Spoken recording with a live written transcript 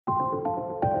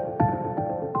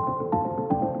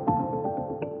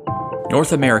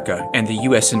North America, and the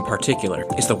U.S. in particular,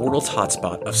 is the world's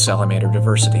hotspot of salamander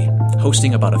diversity,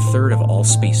 hosting about a third of all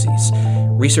species.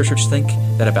 Researchers think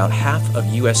that about half of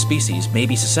U.S. species may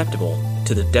be susceptible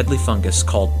to the deadly fungus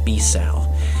called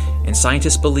Bsal, and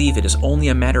scientists believe it is only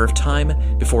a matter of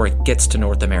time before it gets to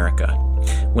North America.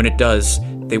 When it does,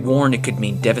 they warn it could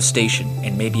mean devastation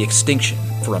and maybe extinction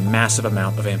for a massive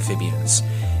amount of amphibians.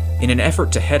 In an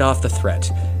effort to head off the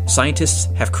threat, scientists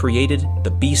have created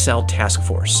the Bsal Task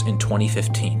Force in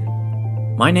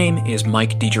 2015. My name is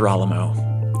Mike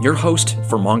DiGirolamo, your host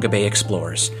for Mongabay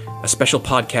Explores, a special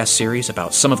podcast series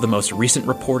about some of the most recent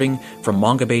reporting from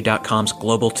Mongabay.com's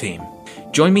global team.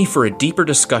 Join me for a deeper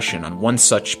discussion on one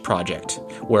such project,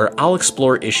 where I'll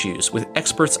explore issues with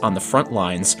experts on the front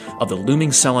lines of the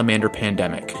looming salamander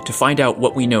pandemic to find out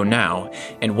what we know now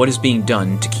and what is being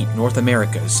done to keep North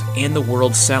America's and the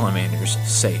world's salamanders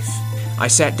safe. I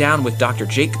sat down with Dr.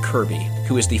 Jake Kerby,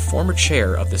 who is the former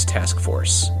chair of this task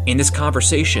force. In this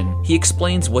conversation, he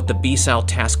explains what the Bsal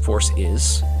Task Force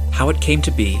is, how it came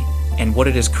to be, and what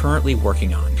it is currently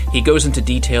working on. He goes into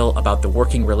detail about the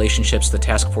working relationships the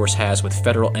task force has with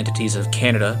federal entities of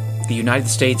Canada, the United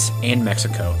States, and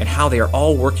Mexico, and how they are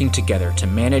all working together to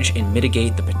manage and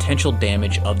mitigate the potential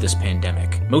damage of this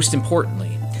pandemic. Most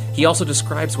importantly, he also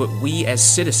describes what we as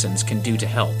citizens can do to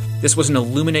help. This was an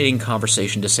illuminating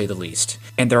conversation, to say the least,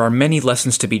 and there are many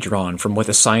lessons to be drawn from what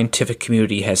the scientific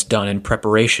community has done in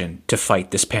preparation to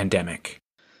fight this pandemic.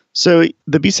 So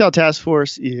the Bsal Task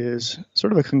Force is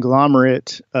sort of a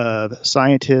conglomerate of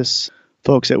scientists,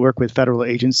 folks that work with federal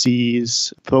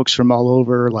agencies, folks from all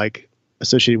over, like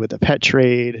associated with the pet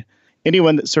trade,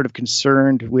 anyone that's sort of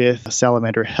concerned with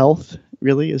salamander health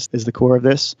really is the core of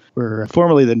this. We're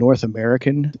formerly the North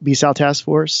American Bsal Task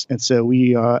Force, and so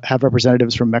we have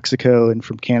representatives from Mexico and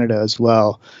from Canada as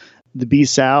well. The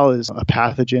Bsal is a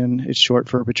pathogen. It's short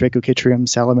for Batrachochytrium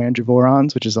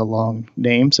salamandrivorans, which is a long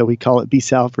name, so we call it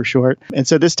Bsal for short. And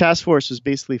so this task force was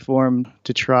basically formed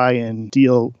to try and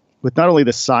deal with not only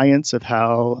the science of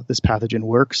how this pathogen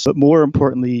works, but more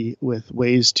importantly, with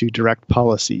ways to direct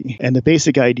policy. And the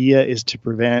basic idea is to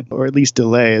prevent, or at least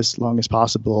delay as long as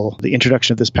possible, the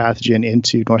introduction of this pathogen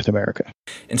into North America.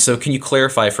 And so can you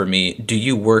clarify for me, do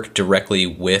you work directly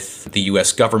with the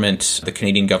U.S. government, the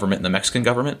Canadian government, and the Mexican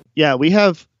government? Yeah, we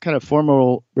have kind of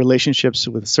formal relationships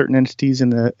with certain entities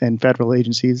and federal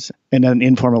agencies, and then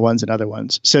informal ones and other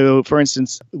ones. So, for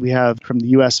instance, we have from the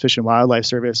U.S. Fish and Wildlife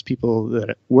Service people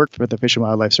that work for the Fish and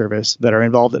Wildlife Service that are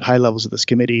involved at high levels of this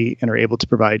committee and are able to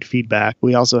provide feedback.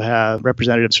 We also have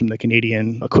representatives from the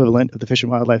Canadian equivalent of the Fish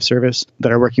and Wildlife Service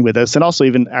that are working with us, and also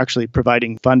even actually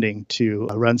providing funding to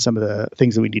run some of the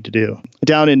things that we need to do.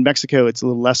 Down in Mexico, it's a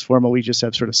little less formal. We just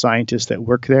have sort of scientists that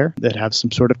work there that have some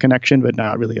sort of connection, but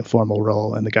not really a formal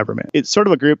role in the government. It's sort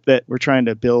of a group that we're trying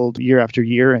to build year after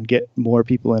year and get more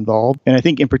people involved. And I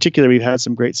think in particular, we've had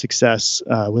some great success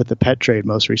with the pet trade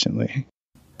most recently.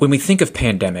 When we think of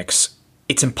pandemics,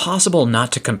 it's impossible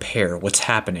not to compare what's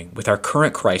happening with our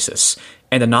current crisis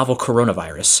and the novel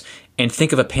coronavirus and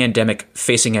think of a pandemic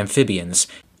facing amphibians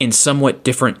in somewhat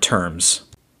different terms.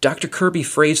 Dr. Kerby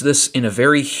phrased this in a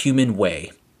very human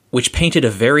way, which painted a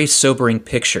very sobering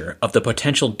picture of the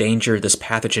potential danger this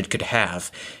pathogen could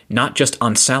have, not just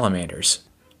on salamanders,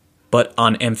 but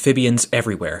on amphibians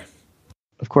everywhere.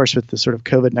 Of course, with the sort of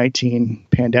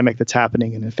COVID-19 pandemic that's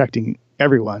happening and affecting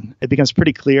everyone, it becomes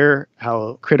pretty clear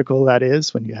how critical that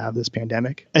is when you have this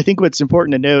pandemic. I think what's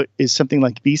important to note is something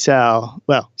like Bsal,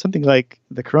 something like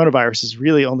the coronavirus is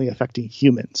really only affecting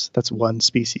humans. That's one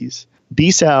species.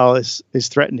 Bsal is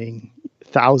threatening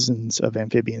thousands of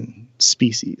amphibian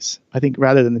species. I think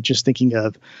rather than just thinking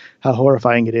of how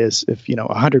horrifying it is if,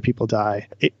 100 people die,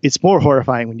 it's more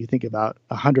horrifying when you think about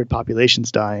 100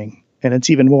 populations dying. And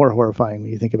it's even more horrifying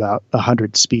when you think about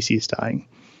 100 species dying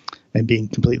and being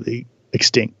completely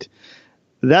extinct.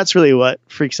 That's really what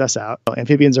freaks us out.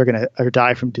 Amphibians are going to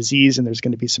die from disease, and there's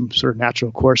going to be some sort of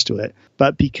natural course to it.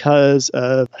 But because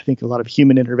of, I think, a lot of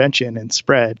human intervention and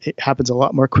spread, it happens a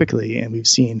lot more quickly. And we've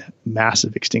seen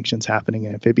massive extinctions happening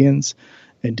in amphibians,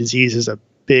 and disease is a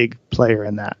big player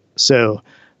in that. So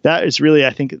that is really,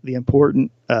 I think, the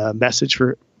important message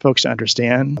for folks to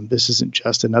understand. This isn't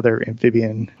just another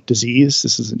amphibian disease.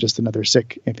 This isn't just another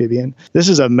sick amphibian. This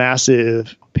is a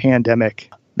massive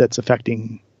pandemic that's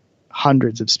affecting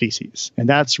hundreds of species. And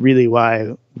that's really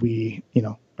why we,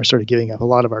 are sort of giving up a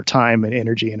lot of our time and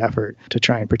energy and effort to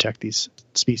try and protect these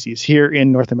species here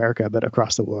in North America, but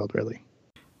across the world, really.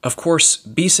 Of course,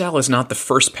 Bsal is not the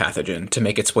first pathogen to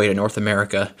make its way to North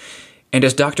America. And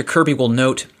as Dr. Kerby will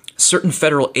note, certain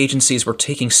federal agencies were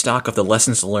taking stock of the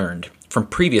lessons learned from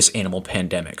previous animal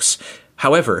pandemics.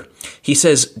 However, he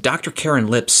says Dr. Karen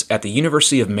Lips at the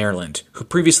University of Maryland, who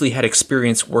previously had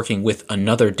experience working with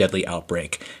another deadly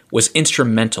outbreak, was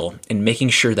instrumental in making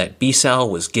sure that Bsal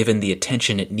was given the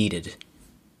attention it needed.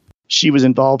 She was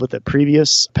involved with a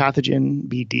previous pathogen,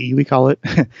 BD, we call it,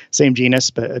 same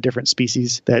genus, but a different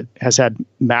species that has had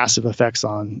massive effects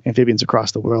on amphibians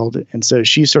across the world. And so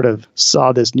she sort of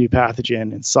saw this new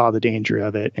pathogen and saw the danger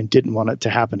of it and didn't want it to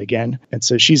happen again. And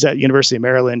so she's at University of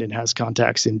Maryland and has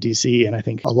contacts in DC. And I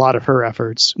think a lot of her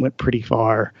efforts went pretty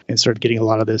far and started getting a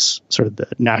lot of this sort of the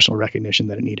national recognition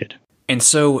that it needed. And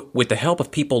so, with the help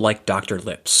of people like Dr.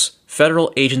 Lips,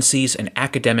 federal agencies and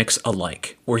academics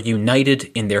alike were united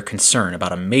in their concern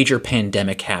about a major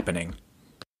pandemic happening.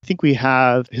 I think we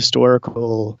have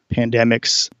historical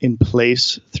pandemics in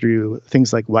place through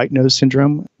things like white nose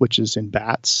syndrome, which is in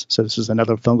bats. So this is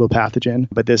another fungal pathogen,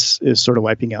 but this is sort of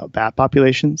wiping out bat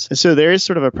populations. And so there is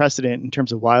sort of a precedent in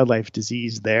terms of wildlife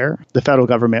disease there. The federal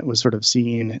government was sort of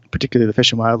seeing, particularly the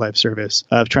Fish and Wildlife Service,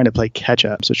 of trying to play catch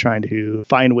up. So trying to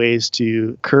find ways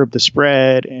to curb the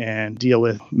spread and deal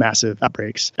with massive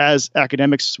outbreaks. As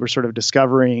academics were sort of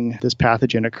discovering this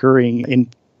pathogen occurring in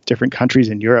different countries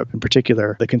in Europe in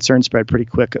particular, the concern spread pretty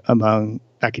quick among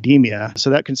academia. So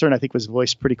that concern, I think, was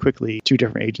voiced pretty quickly to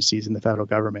different agencies in the federal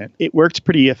government. It worked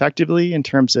pretty effectively in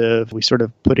terms of we sort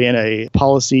of put in a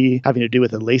policy having to do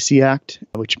with the Lacey Act,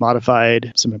 which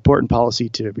modified some important policy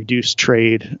to reduce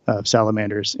trade of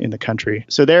salamanders in the country.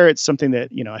 So there it's something that,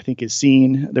 I think is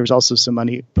seen. There was also some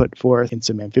money put forth in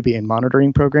some amphibian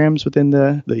monitoring programs within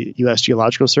the U.S.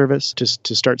 Geological Service just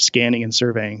to start scanning and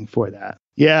surveying for that.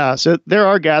 Yeah, so there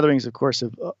are gatherings, of course,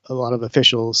 of a lot of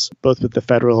officials, both with the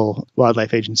federal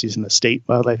wildlife agencies and the state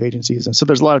wildlife agencies. And so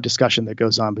there's a lot of discussion that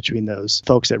goes on between those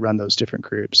folks that run those different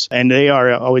groups. And they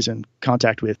are always in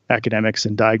contact with academics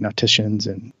and diagnosticians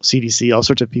and CDC, all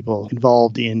sorts of people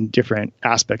involved in different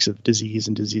aspects of disease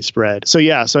and disease spread. So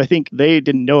I think they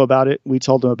didn't know about it. We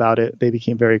told them about it. They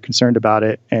became very concerned about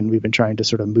it. And we've been trying to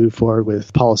sort of move forward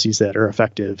with policies that are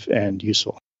effective and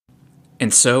useful.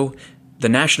 And so the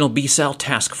National Bsal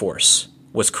Task Force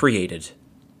was created.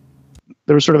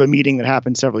 There was sort of a meeting that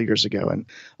happened several years ago, and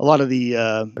a lot of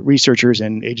the researchers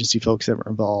and agency folks that were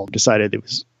involved decided it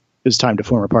was time to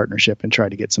form a partnership and try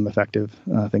to get some effective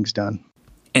things done.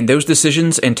 And those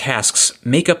decisions and tasks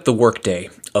make up the workday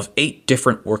of 8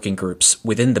 different working groups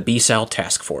within the Bsal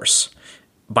Task Force.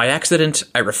 By accident,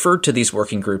 I referred to these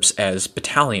working groups as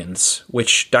battalions,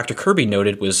 which Dr. Kerby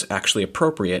noted was actually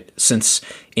appropriate since,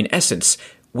 in essence,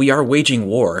 we are waging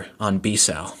war on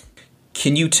Bsal.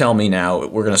 Can you tell me now,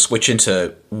 we're going to switch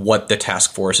into what the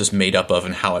task force is made up of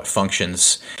and how it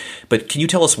functions, but can you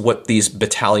tell us what these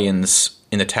battalions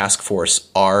in the task force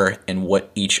are and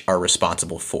what each are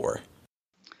responsible for?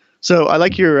 So I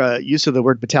like your use of the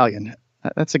word battalion.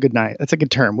 That's a good night. That's a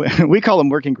good term. We call them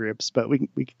working groups, but we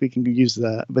can use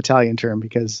the battalion term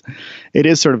because it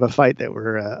is sort of a fight that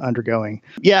we're undergoing.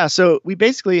 Yeah, so we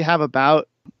basically have about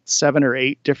 7 or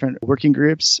 8 different working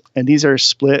groups, and these are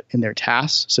split in their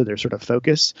tasks, so they're sort of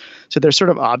focused. So there's sort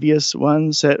of obvious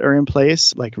ones that are in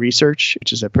place, like research,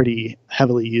 which is a pretty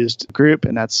heavily used group,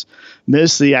 and that's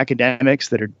mostly academics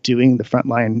that are doing the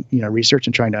frontline, research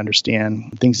and trying to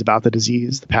understand things about the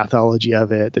disease, the pathology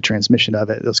of it, the transmission of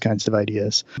it, those kinds of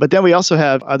ideas. But then we also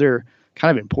have other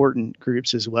kind of important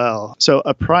groups as well. So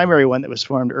a primary one that was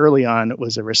formed early on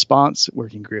was a response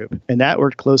working group, and that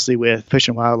worked closely with Fish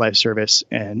and Wildlife Service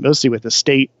and mostly with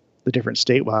the different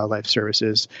state wildlife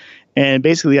services. And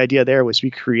basically the idea there was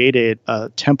we created a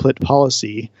template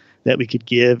policy that we could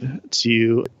give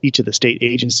to each of the state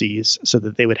agencies so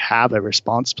that they would have a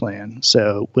response plan.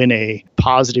 So when a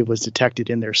positive was detected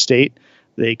in their state,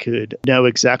 they could know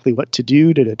exactly what to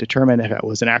do to determine if it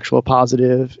was an actual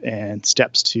positive and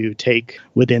steps to take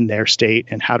within their state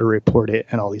and how to report it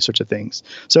and all these sorts of things.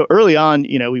 So early on,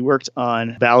 we worked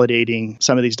on validating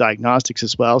some of these diagnostics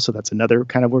as well. So that's another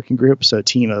kind of working group. So a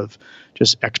team of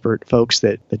just expert folks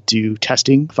that do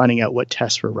testing, finding out what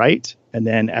tests were right. And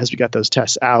then as we got those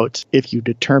tests out, if you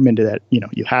determined that,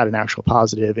 you had an actual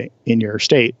positive in your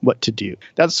state, what to do.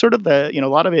 That's sort of a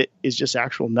lot of it is just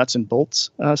actual nuts and bolts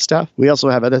stuff. We also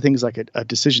have other things like a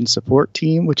decision support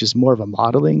team, which is more of a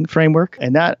modeling framework.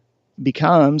 And that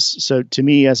becomes, so to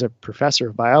me as a professor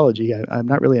of biology, I'm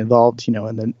not really involved, in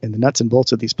the nuts and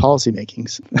bolts of these policy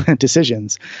makings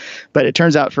decisions. But it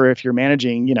turns out if you're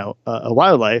managing, a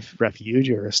wildlife refuge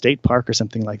or a state park or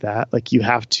something like that, like you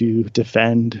have to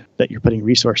defend that you're putting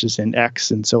resources in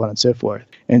X and so on and so forth.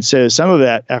 And so some of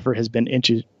that effort has been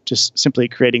just simply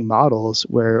creating models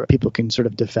where people can sort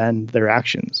of defend their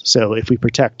actions. So if we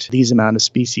protect these amount of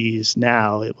species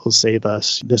now, it will save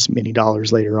us this many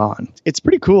dollars later on. It's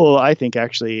pretty cool, I think,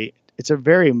 actually. It's a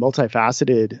very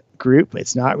multifaceted group.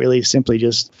 It's not really simply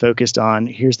just focused on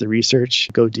here's the research,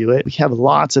 go do it. We have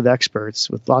lots of experts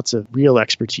with lots of real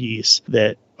expertise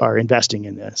that are investing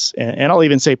in this. And I'll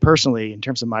even say personally, in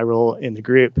terms of my role in the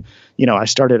group, I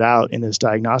started out in this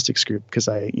diagnostics group because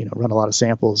I, run a lot of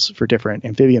samples for different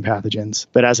amphibian pathogens.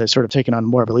 But as I've sort of taken on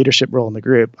more of a leadership role in the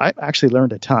group, I actually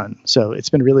learned a ton. So it's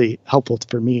been really helpful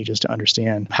for me just to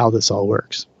understand how this all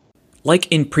works.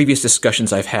 Like in previous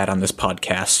discussions I've had on this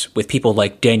podcast with people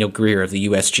like Daniel Greer of the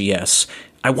USGS,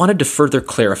 I wanted to further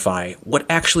clarify what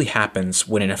actually happens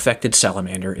when an affected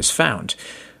salamander is found.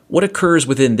 What occurs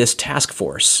within this task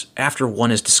force after one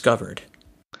is discovered?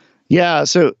 Yeah,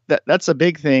 so that's a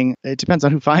big thing. It depends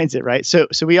on who finds it, right? So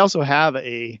we also have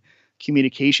a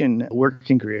communication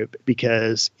working group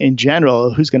because in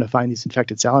general, who's going to find these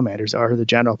infected salamanders are the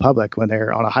general public when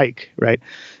they're on a hike, right?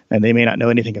 And they may not know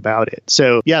anything about it.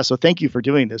 So thank you for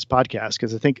doing this podcast,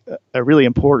 because I think a really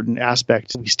important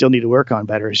aspect we still need to work on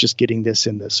better is just getting this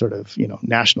in the sort of,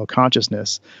 national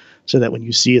consciousness so that when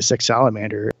you see a sick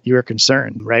salamander, you're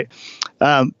concerned, right?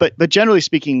 But generally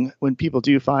speaking, when people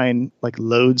do find like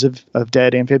loads of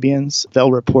dead amphibians,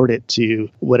 they'll report it to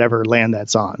whatever land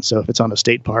that's on. So if it's on a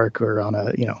state park or on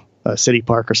a city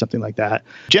park or something like that,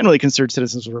 generally concerned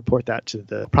citizens will report that to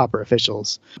the proper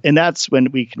officials. And that's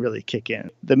when we can really kick in.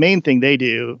 The main thing they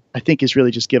do, I think, is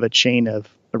really just give a chain of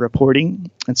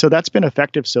reporting. And so that's been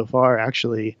effective so far,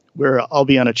 actually, where I'll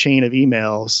be on a chain of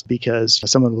emails because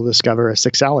someone will discover a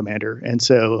sick salamander. And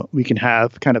so we can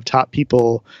have kind of top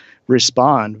people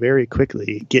respond very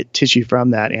quickly, get tissue from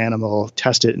that animal,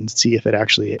 test it and see if it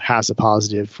actually has a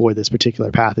positive for this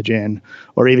particular pathogen,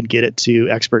 or even get it to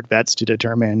expert vets to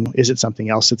determine, is it something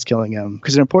else that's killing them?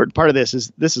 Because an important part of this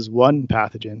is one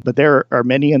pathogen, but there are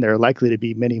many and there are likely to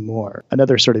be many more.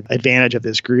 Another sort of advantage of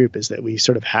this group is that we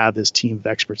sort of have this team of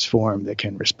experts formed that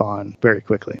can respond very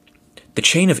quickly. The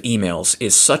chain of emails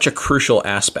is such a crucial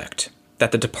aspect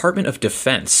that the Department of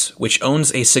Defense, which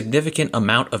owns a significant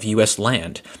amount of U.S.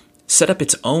 land, set up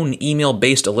its own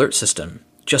email-based alert system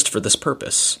just for this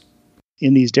purpose.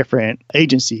 In these different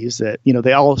agencies that,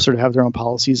 they all sort of have their own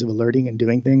policies of alerting and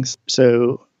doing things.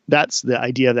 So that's the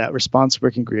idea of that response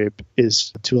working group,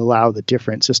 is to allow the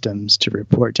different systems to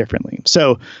report differently.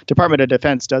 So Department of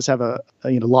Defense does have a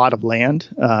lot of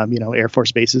land, Air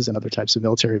Force bases and other types of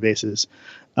military bases.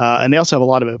 And they also have a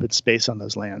lot of open space on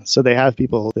those lands. So they have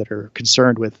people that are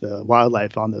concerned with the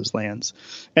wildlife on those lands.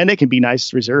 And they can be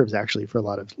nice reserves, actually, for a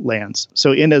lot of lands.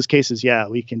 So in those cases,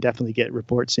 we can definitely get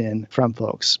reports in from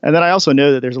folks. And then I also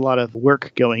know that there's a lot of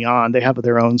work going on. They have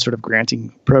their own sort of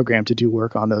granting program to do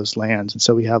work on those lands. And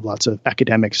so we have lots of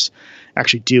academics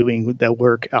actually doing the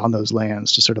work on those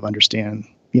lands to sort of understand,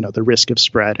 the risk of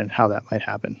spread and how that might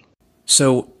happen.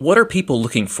 So what are people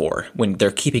looking for when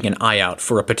they're keeping an eye out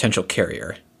for a potential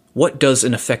carrier? What does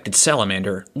an affected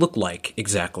salamander look like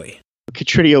exactly?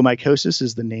 Chytridiomycosis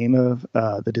is the name of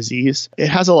the disease. It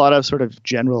has a lot of sort of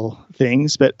general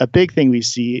things, but a big thing we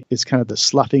see is kind of the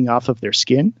sloughing off of their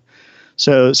skin.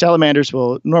 So salamanders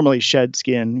will normally shed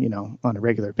skin, on a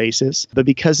regular basis. But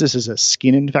because this is a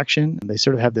skin infection, they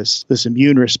sort of have this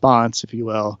immune response, if you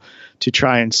will, to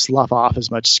try and slough off as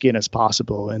much skin as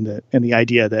possible. And the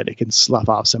idea that it can slough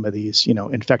off some of these,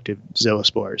 infected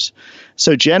zoospores.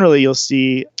 So generally, you'll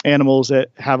see animals that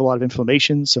have a lot of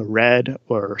inflammation, so red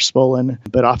or swollen,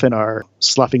 but often are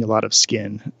sloughing a lot of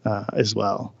skin as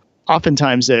well.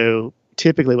 Oftentimes, though,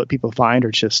 typically what people find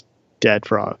are just dead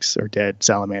frogs or dead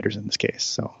salamanders in this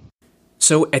case.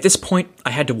 So at this point,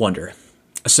 I had to wonder.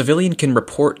 A civilian can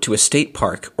report to a state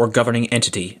park or governing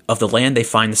entity of the land they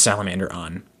find the salamander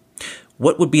on.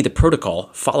 What would be the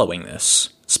protocol following this,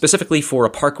 specifically for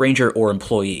a park ranger or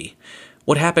employee?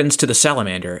 What happens to the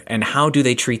salamander, and how do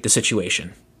they treat the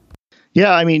situation?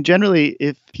 Yeah, generally,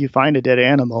 if you find a dead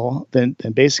animal, then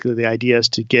basically the idea is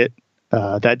to get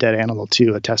that dead animal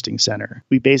to a testing center.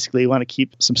 We basically want to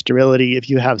keep some sterility. If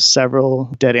you have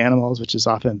several dead animals, which is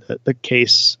often the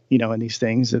case, in these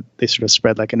things, that they sort of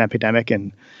spread like an epidemic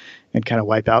and kind of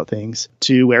wipe out things,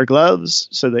 to wear gloves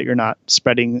so that you're not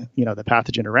spreading, the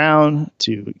pathogen around,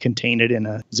 to contain it in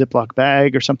a Ziploc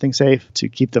bag or something safe, to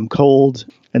keep them cold.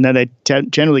 And then they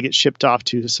generally get shipped off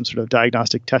to some sort of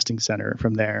diagnostic testing center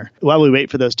from there. While we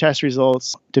wait for those test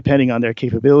results, depending on their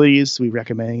capabilities, we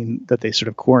recommend that they sort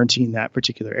of quarantine that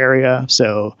particular area.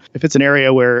 So if it's an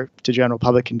area where the general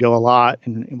public can go a lot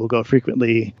and will go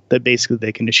frequently, that basically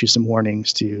they can issue some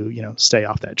warnings to, stay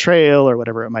off that trail or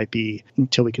whatever it might be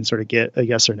until we can sort of get a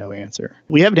yes or no answer.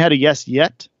 We haven't had a yes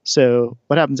yet. So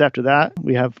what happens after that,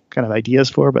 we have kind of ideas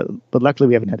for, but luckily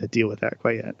we haven't had to deal with that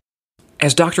quite yet.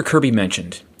 As Dr. Kerby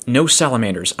mentioned, no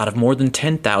salamanders out of more than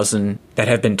 10,000 that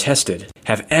have been tested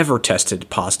have ever tested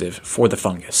positive for the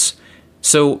fungus.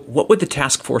 So what would the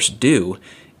task force do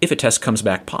if a test comes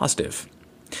back positive?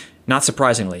 Not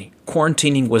surprisingly,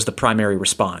 quarantining was the primary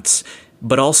response,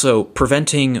 but also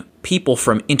preventing people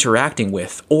from interacting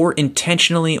with or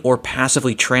intentionally or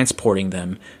passively transporting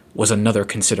them was another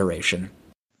consideration.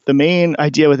 The main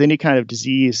idea with any kind of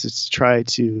disease is to try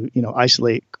to,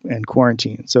 isolate and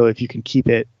quarantine. So if you can keep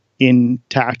it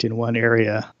intact in one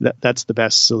area, that's the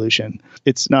best solution.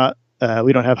 It's not,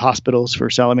 we don't have hospitals for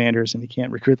salamanders and we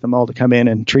can't recruit them all to come in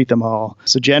and treat them all.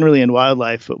 So generally in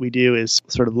wildlife, what we do is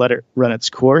sort of let it run its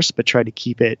course, but try to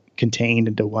keep it contained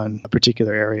into one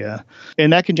particular area.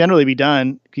 And that can generally be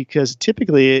done because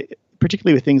typically,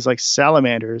 particularly with things like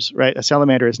salamanders, right? A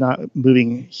salamander is not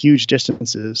moving huge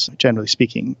distances, generally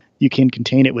speaking. You can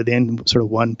contain it within sort of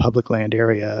one public land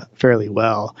area fairly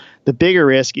well. The bigger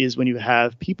risk is when you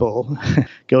have people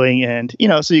going and,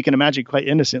 so you can imagine quite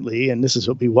innocently, and this is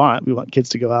what we want. We want kids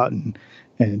to go out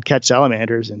and catch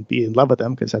salamanders and be in love with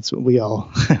them because that's what we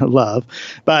all love.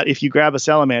 But if you grab a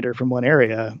salamander from one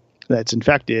area that's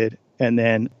infected, and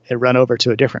then run over to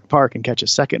a different park and catch a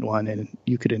second one, and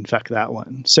you could infect that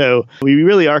one. So we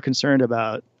really are concerned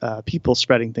about people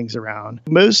spreading things around.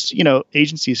 Most,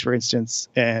 agencies, for instance,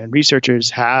 and researchers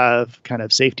have kind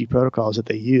of safety protocols that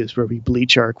they use where we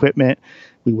bleach our equipment,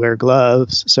 we wear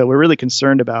gloves. So we're really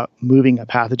concerned about moving a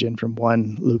pathogen from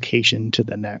one location to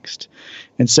the next.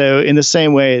 And so in the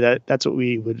same way that's what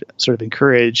we would sort of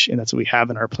encourage, and that's what we have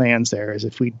in our plans there, is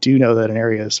if we do know that an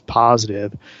area is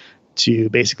positive, to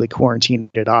basically quarantine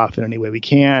it off in any way we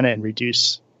can and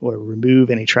reduce or remove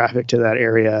any traffic to that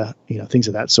area, things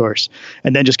of that source,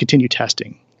 and then just continue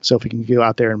testing. So if we can go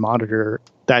out there and monitor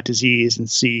that disease and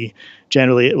see,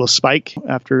 generally it will spike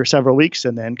after several weeks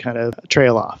and then kind of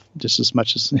trail off, just as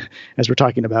much as we're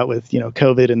talking about with,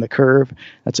 COVID and the curve.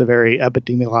 That's a very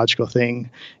epidemiological thing.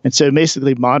 And so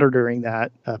basically monitoring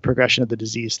that progression of the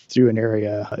disease through an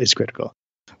area is critical.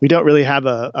 We don't really have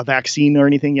a vaccine or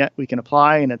anything yet we can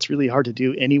apply, and it's really hard to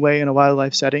do anyway in a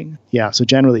wildlife setting. Yeah, so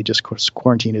generally just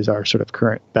quarantine is our sort of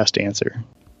current best answer.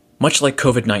 Much like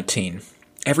COVID-19,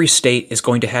 every state is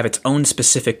going to have its own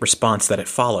specific response that it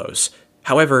follows.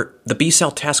 However, the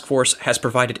Bsal Task Force has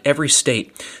provided every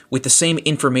state with the same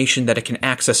information that it can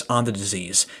access on the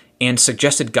disease and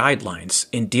suggested guidelines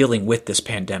in dealing with this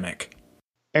pandemic.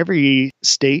 Every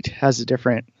state has a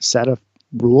different set of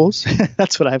rules.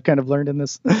 That's what I've kind of learned in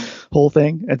this whole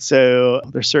thing. And so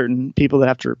there's certain people that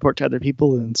have to report to other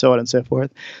people and so on and so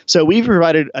forth. So we've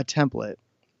provided a template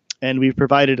and we've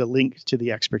provided a link to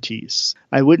the expertise.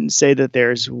 I wouldn't say that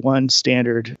there's one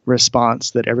standard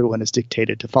response that everyone is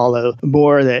dictated to follow,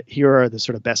 more that here are the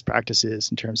sort of best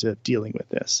practices in terms of dealing with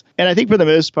this. And I think for the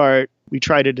most part, we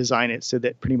try to design it so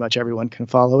that pretty much everyone can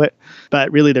follow it. But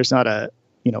really, there's not a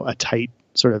tight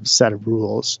sort of set of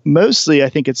rules. Mostly, I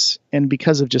think and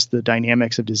because of just the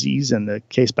dynamics of disease and the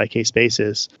case-by-case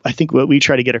basis, I think what we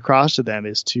try to get across to them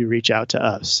is to reach out to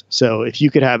us. So if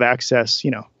you could have access,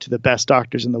 to the best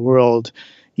doctors in the world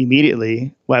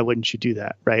immediately, why wouldn't you do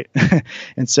that, right?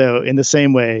 And so in the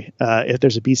same way, if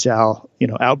there's a Bsal,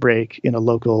 outbreak in a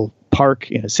local park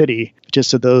in a city, just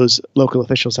so those local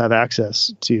officials have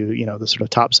access to, the sort of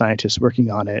top scientists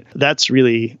working on it, that's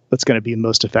going to be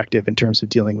most effective in terms of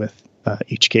dealing with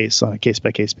each case on a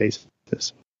case-by-case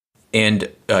basis. And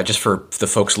just for the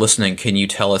folks listening, can you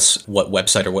tell us what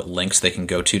website or what links they can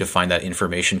go to find that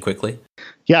information quickly?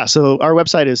 Yeah, so our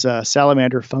website is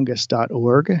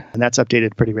salamanderfungus.org, and that's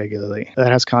updated pretty regularly.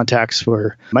 That has contacts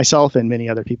for myself and many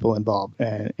other people involved.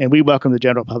 And we welcome the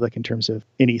general public in terms of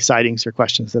any sightings or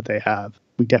questions that they have.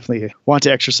 We definitely want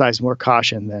to exercise more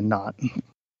caution than not.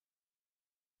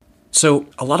 So,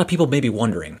 a lot of people may be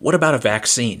wondering, what about a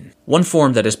vaccine? One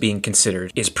form that is being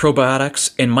considered is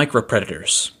probiotics and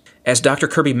micropredators. As Dr.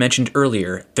 Kerby mentioned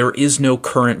earlier, there is no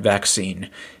current vaccine,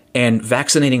 and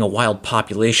vaccinating a wild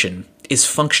population is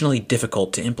functionally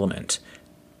difficult to implement.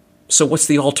 So what's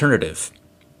the alternative?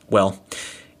 Well,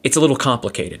 it's a little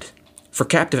complicated. For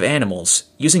captive animals,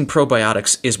 using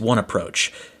probiotics is one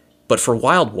approach, but for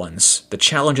wild ones, the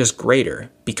challenge is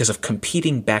greater because of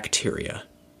competing bacteria.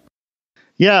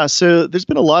 Yeah, so there's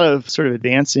been a lot of sort of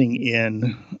advancing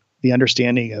in the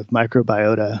understanding of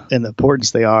microbiota and the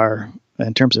importance they are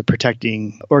in terms of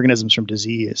protecting organisms from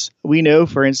disease. We know,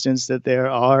 for instance, that there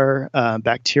are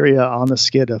bacteria on the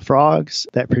skin of frogs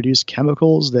that produce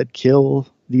chemicals that kill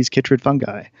these chytrid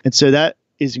fungi. And so that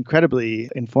is incredibly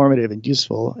informative and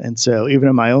useful. And so even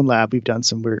in my own lab, we've done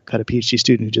some work, had a PhD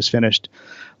student who just finished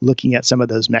looking at some of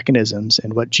those mechanisms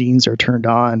and what genes are turned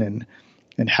on and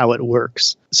how it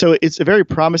works. So it's a very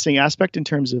promising aspect in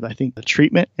terms of, I think, the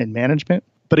treatment and management.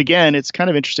 But again, it's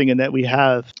kind of interesting in that we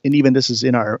have, and even this is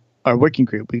in our working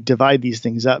group, we divide these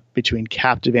things up between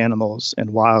captive animals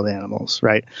and wild animals,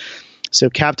 right?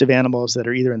 So captive animals that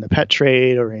are either in the pet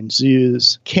trade or in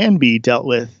zoos can be dealt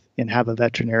with and have a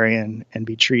veterinarian and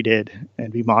be treated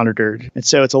and be monitored. And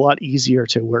so it's a lot easier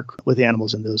to work with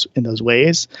animals in those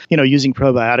ways. Using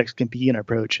probiotics can be an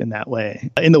approach in that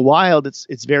way. In the wild,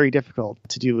 it's very difficult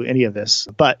to do any of this.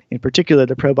 But in particular,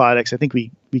 the probiotics, I think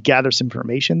we gather some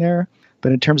information there.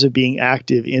 But in terms of being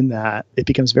active in that, it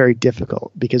becomes very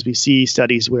difficult because we see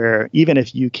studies where even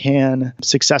if you can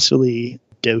successfully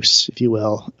dose, if you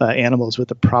will, animals with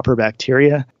the proper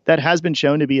bacteria, that has been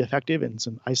shown to be effective in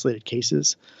some isolated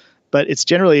cases. But it's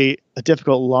generally a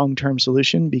difficult long-term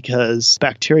solution because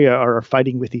bacteria are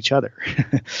fighting with each other.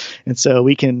 And so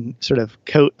we can sort of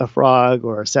coat a frog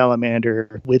or a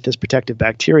salamander with this protective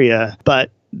bacteria,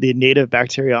 but the native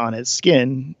bacteria on its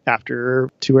skin after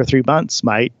 2 or 3 months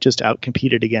might just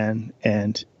outcompete it again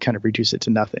and kind of reduce it to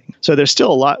nothing. So there's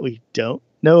still a lot we don't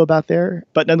know about there,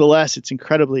 but nonetheless, it's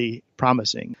incredibly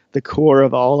promising. The core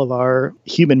of all of our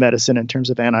human medicine in terms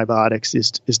of antibiotics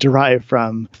is derived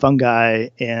from fungi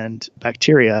and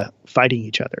bacteria fighting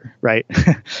each other, right?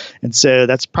 And so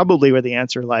that's probably where the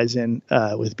answer lies in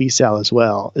with Bsal as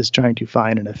well, is trying to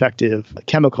find an effective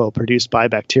chemical produced by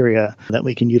bacteria that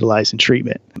we can utilize in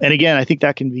treatment. And again, I think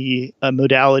that can be a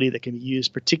modality that can be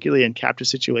used particularly in captive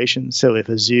situations. So if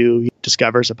a zoo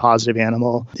discovers a positive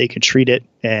animal, they can treat it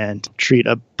and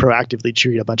proactively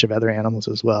treat a bunch of other animals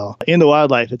as well. In the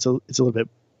wildlife, it's a little bit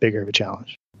bigger of a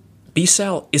challenge.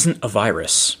 Bsal isn't a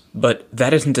virus, but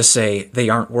that isn't to say they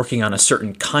aren't working on a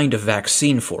certain kind of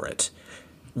vaccine for it.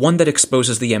 One that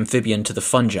exposes the amphibian to the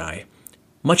fungi,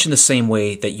 much in the same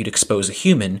way that you'd expose a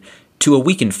human to a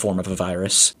weakened form of a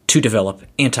virus to develop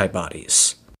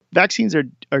antibodies. Vaccines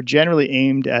are generally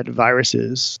aimed at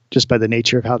viruses just by the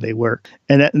nature of how they work.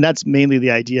 And that's mainly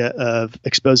the idea of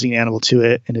exposing an animal to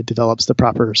it, and it develops the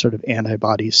proper sort of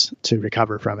antibodies to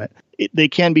recover from it. They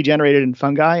can be generated in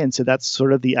fungi, and so that's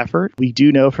sort of the effort. We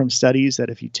do know from studies that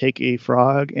if you take a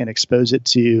frog and expose it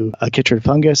to a chytrid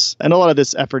fungus, and a lot of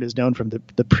this effort is known from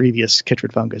the previous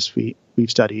chytrid fungus we've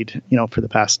studied, for the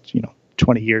past,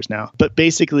 20 years now. But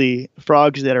basically,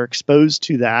 frogs that are exposed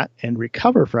to that and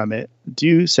recover from it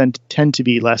do tend to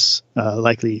be less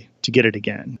likely to get it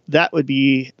again. That would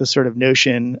be the sort of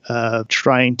notion of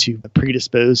trying to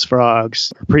pre-expose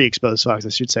frogs, I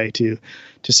should say, to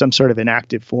some sort of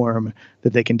inactive form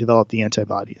that they can develop the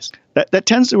antibodies. That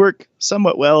tends to work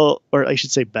somewhat well, or I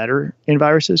should say better, in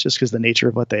viruses, just because the nature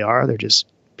of what they are. They're just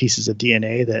pieces of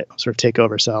DNA that sort of take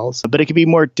over cells. But it can be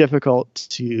more difficult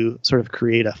to sort of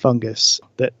create a fungus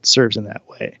that serves in that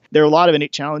way. There are a lot of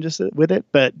innate challenges with it,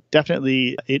 but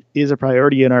definitely it is a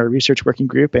priority in our research working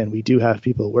group, and we do have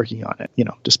people working on it.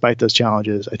 Despite those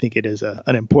challenges, I think it is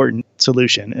an important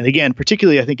solution. And again,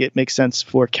 particularly, I think it makes sense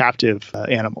for captive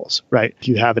animals, right? If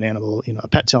you have an animal, a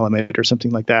pet salamander or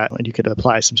something like that, and you could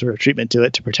apply some sort of treatment to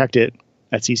it to protect it,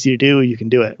 that's easy to do. You can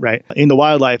do it, right? In the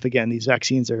wildlife, again, these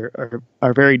vaccines are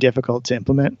very difficult to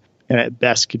implement, and at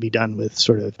best can be done with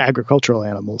sort of agricultural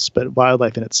animals. But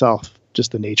wildlife in itself,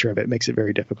 just the nature of it, makes it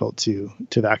very difficult to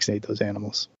vaccinate those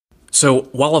animals. So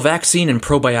while a vaccine and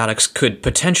probiotics could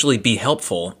potentially be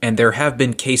helpful, and there have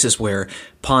been cases where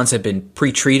ponds have been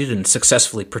pre-treated and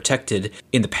successfully protected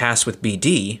in the past with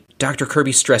BD, Dr.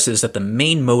 Kerby stresses that the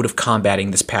main mode of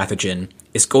combating this pathogen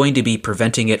is going to be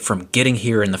preventing it from getting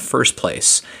here in the first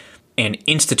place and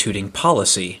instituting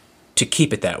policy to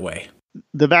keep it that way.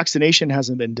 The vaccination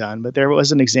hasn't been done, but there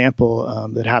was an example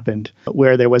that happened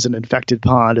where there was an infected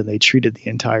pond and they treated the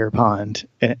entire pond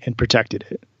and protected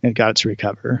it and got it to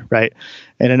recover, right?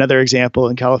 And another example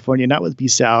in California, not with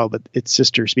Bsal, but its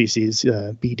sister species,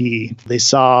 BD, they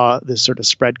saw this sort of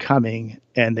spread coming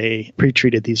and they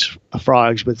pre-treated these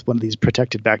frogs with one of these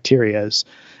protected bacterias.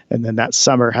 And then that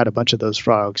summer had a bunch of those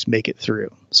frogs make it through.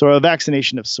 So a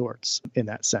vaccination of sorts in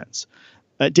that sense.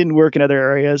 It didn't work in other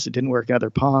areas. It didn't work in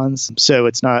other ponds. So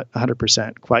it's not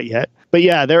 100% quite yet. But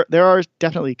yeah, there are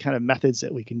definitely kind of methods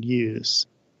that we can use.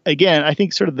 Again, I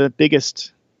think sort of the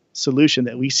biggest solution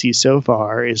that we see so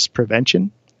far is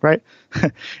prevention. right?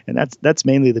 And that's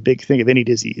mainly the big thing of any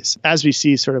disease. As we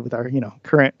see sort of with our,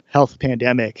 current health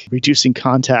pandemic, reducing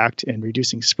contact and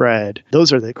reducing spread,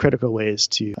 those are the critical ways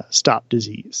to stop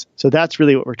disease. So that's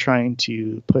really what we're trying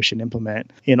to push and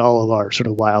implement in all of our sort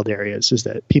of wild areas, is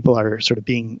that people are sort of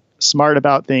being smart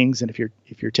about things. And if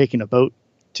you're taking a boat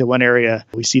to one area,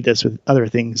 we see this with other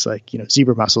things like,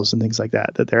 zebra mussels and things like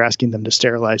that they're asking them to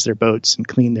sterilize their boats and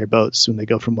clean their boats when they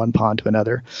go from one pond to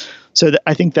another. So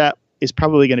I think that is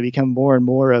probably going to become more and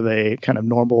more of a kind of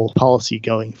normal policy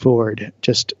going forward,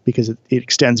 just because it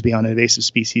extends beyond invasive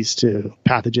species to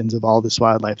pathogens of all this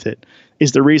wildlife that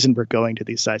is the reason we're going to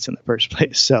these sites in the first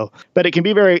place. So, but it can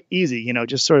be very easy,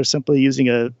 just sort of simply using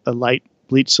a light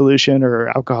bleach solution or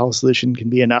alcohol solution can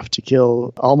be enough to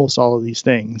kill almost all of these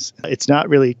things. It's not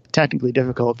really technically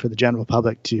difficult for the general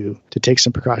public to take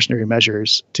some precautionary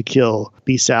measures to kill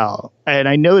Bsal. And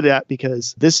I know that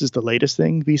because this is the latest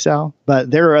thing, Bsal,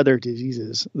 but there are other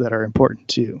diseases that are important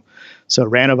too. So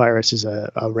rhinovirus is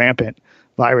a rampant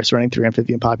virus running through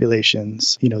amphibian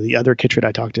populations, the other chytrid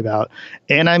I talked about.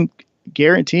 And I'm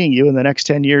guaranteeing you in the next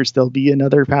 10 years, there'll be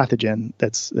another pathogen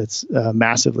that's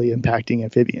massively impacting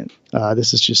amphibians.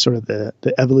 This is just sort of the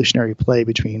evolutionary play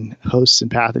between hosts and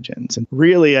pathogens. And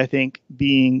really, I think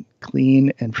being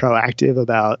clean and proactive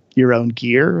about your own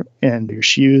gear and your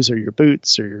shoes or your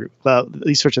boots or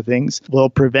these sorts of things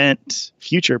will prevent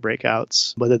future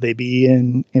breakouts, whether they be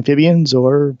in amphibians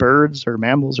or birds or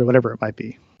mammals or whatever it might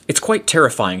be. It's quite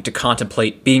terrifying to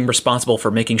contemplate being responsible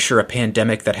for making sure a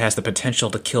pandemic that has the potential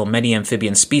to kill many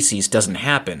amphibian species doesn't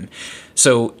happen.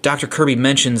 So Dr. Kerby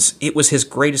mentions it was his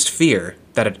greatest fear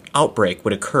that an outbreak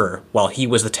would occur while he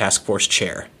was the task force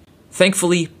chair.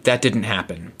 Thankfully, that didn't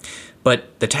happen.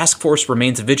 But the task force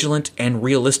remains vigilant and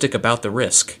realistic about the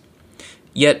risk.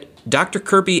 Yet, Dr.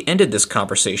 Kerby ended this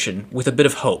conversation with a bit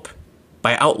of hope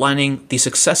by outlining the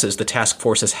successes the task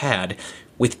force has had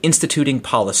with instituting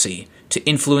policy to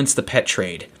influence the pet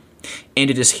trade. And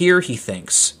it is here, he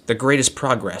thinks, the greatest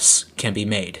progress can be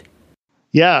made.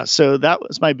 Yeah, so that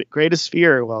was my greatest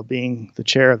fear while being the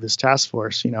chair of this task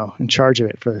force, in charge of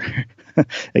it for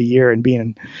a year and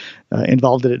being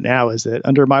involved in it now, is that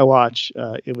under my watch,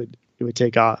 it would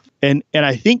take off. And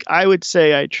I think I would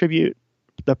say I attribute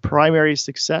the primary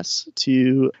success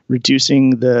to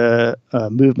reducing the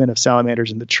movement of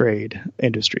salamanders in the trade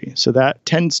industry. So that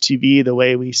tends to be the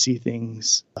way we see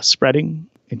things spreading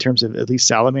in terms of at least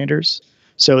salamanders.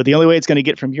 So the only way it's going to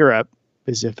get from Europe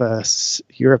is if a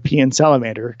European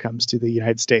salamander comes to the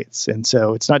United States. And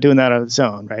so it's not doing that on its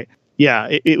own, right? Yeah,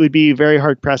 it would be very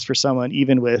hard pressed for someone,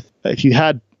 even with, if you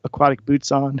had aquatic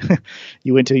boots on,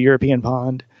 you went to a European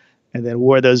pond, and then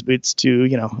wore those boots to,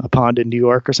 a pond in New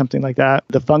York or something like that,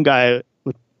 the fungi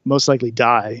would most likely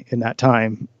die in that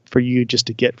time for you just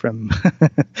to get from,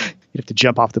 you have to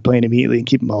jump off the plane immediately and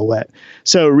keep them all wet.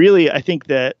 So really, I think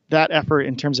that effort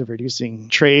in terms of reducing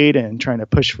trade and trying to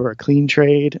push for a clean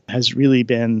trade has really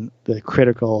been the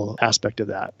critical aspect of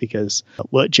that, because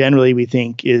what generally we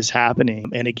think is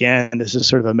happening, and again, this is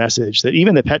sort of a message that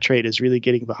even the pet trade is really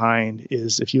getting behind,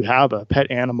 is if you have a pet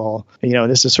animal,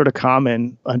 this is sort of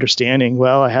common understanding,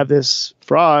 well, I have this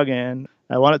frog and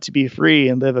I want it to be free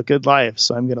and live a good life,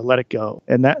 so I'm going to let it go.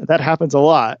 And that happens a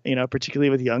lot, particularly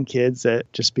with young kids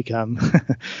that just become.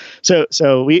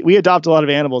 So we adopt a lot of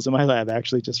animals in my lab,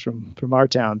 actually, just from our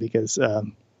town, because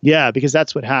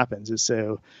that's what happens. Is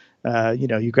so,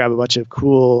 you grab a bunch of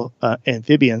cool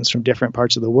amphibians from different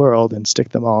parts of the world and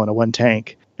stick them all in one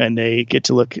tank, and they get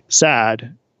to look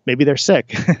sad. Maybe they're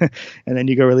sick, and then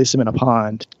you go release them in a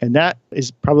pond. And that is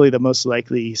probably the most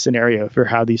likely scenario for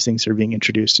how these things are being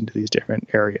introduced into these different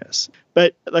areas.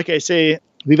 But like I say,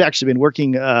 we've actually been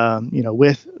working,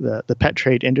 with the pet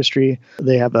trade industry.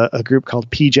 They have a group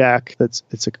called PJAC.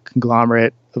 It's a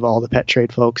conglomerate of all the pet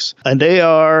trade folks, and they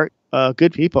are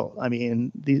good people. I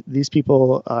mean, these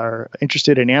people are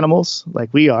interested in animals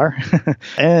like we are.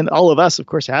 And all of us, of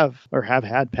course, have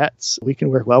had pets. We can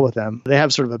work well with them. They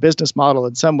have sort of a business model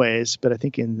in some ways, but I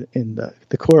think in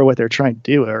the core of what they're trying to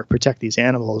do are protect these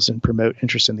animals and promote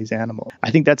interest in these animals.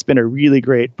 I think that's been a really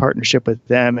great partnership with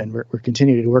them, and we're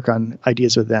continuing to work on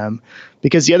ideas with them,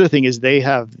 because the other thing is they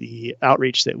have the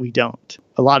outreach that we don't.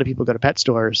 A lot of people go to pet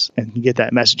stores and can get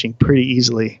that messaging pretty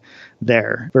easily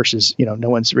there versus, no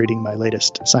one's reading my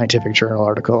latest scientific journal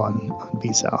article on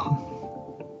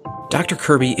Bsal. Dr.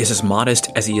 Kerby is as modest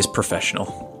as he is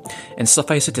professional. And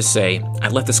suffice it to say, I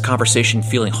left this conversation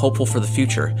feeling hopeful for the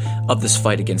future of this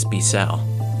fight against Bsal.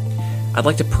 I'd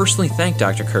like to personally thank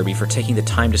Dr. Kerby for taking the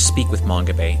time to speak with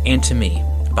Mongabay and to me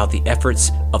about the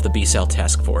efforts of the Bsal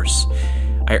Task Force.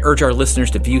 I urge our listeners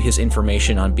to view his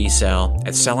information on Bsal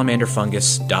at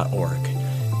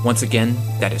salamanderfungus.org. Once again,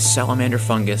 that is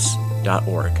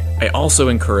salamanderfungus.org. I also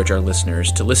encourage our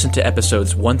listeners to listen to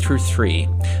episodes 1 through 3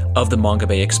 of the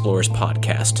Mongabay Explores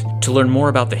podcast to learn more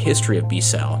about the history of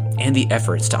Bsal and the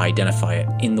efforts to identify it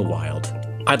in the wild.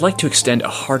 I'd like to extend a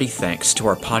hearty thanks to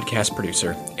our podcast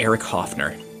producer, Eric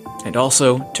Hoffner, and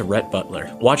also to Rhett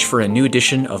Butler. Watch for a new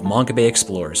edition of Mongabay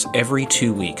Explores every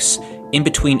 2 weeks, in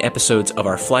between episodes of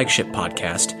our flagship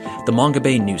podcast, the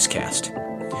Mongabay Newscast.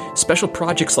 Special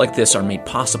projects like this are made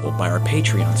possible by our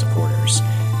Patreon supporters.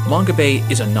 Mongabay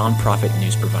is a non-profit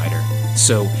news provider,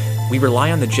 so we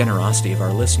rely on the generosity of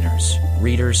our listeners,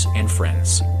 readers, and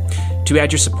friends. To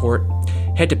add your support,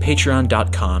 head to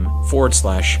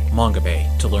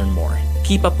patreon.com/Mongabay to learn more.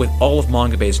 Keep up with all of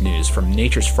Mongabay's news from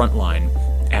nature's front line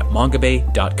at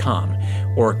mongabay.com,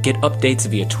 or get updates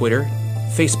via Twitter,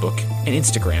 Facebook, and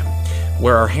Instagram,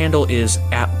 where our handle is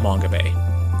 @Mongabay.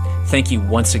 Thank you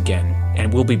once again,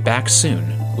 and we'll be back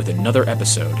soon with another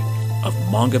episode of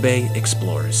Mongabay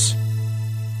Explores.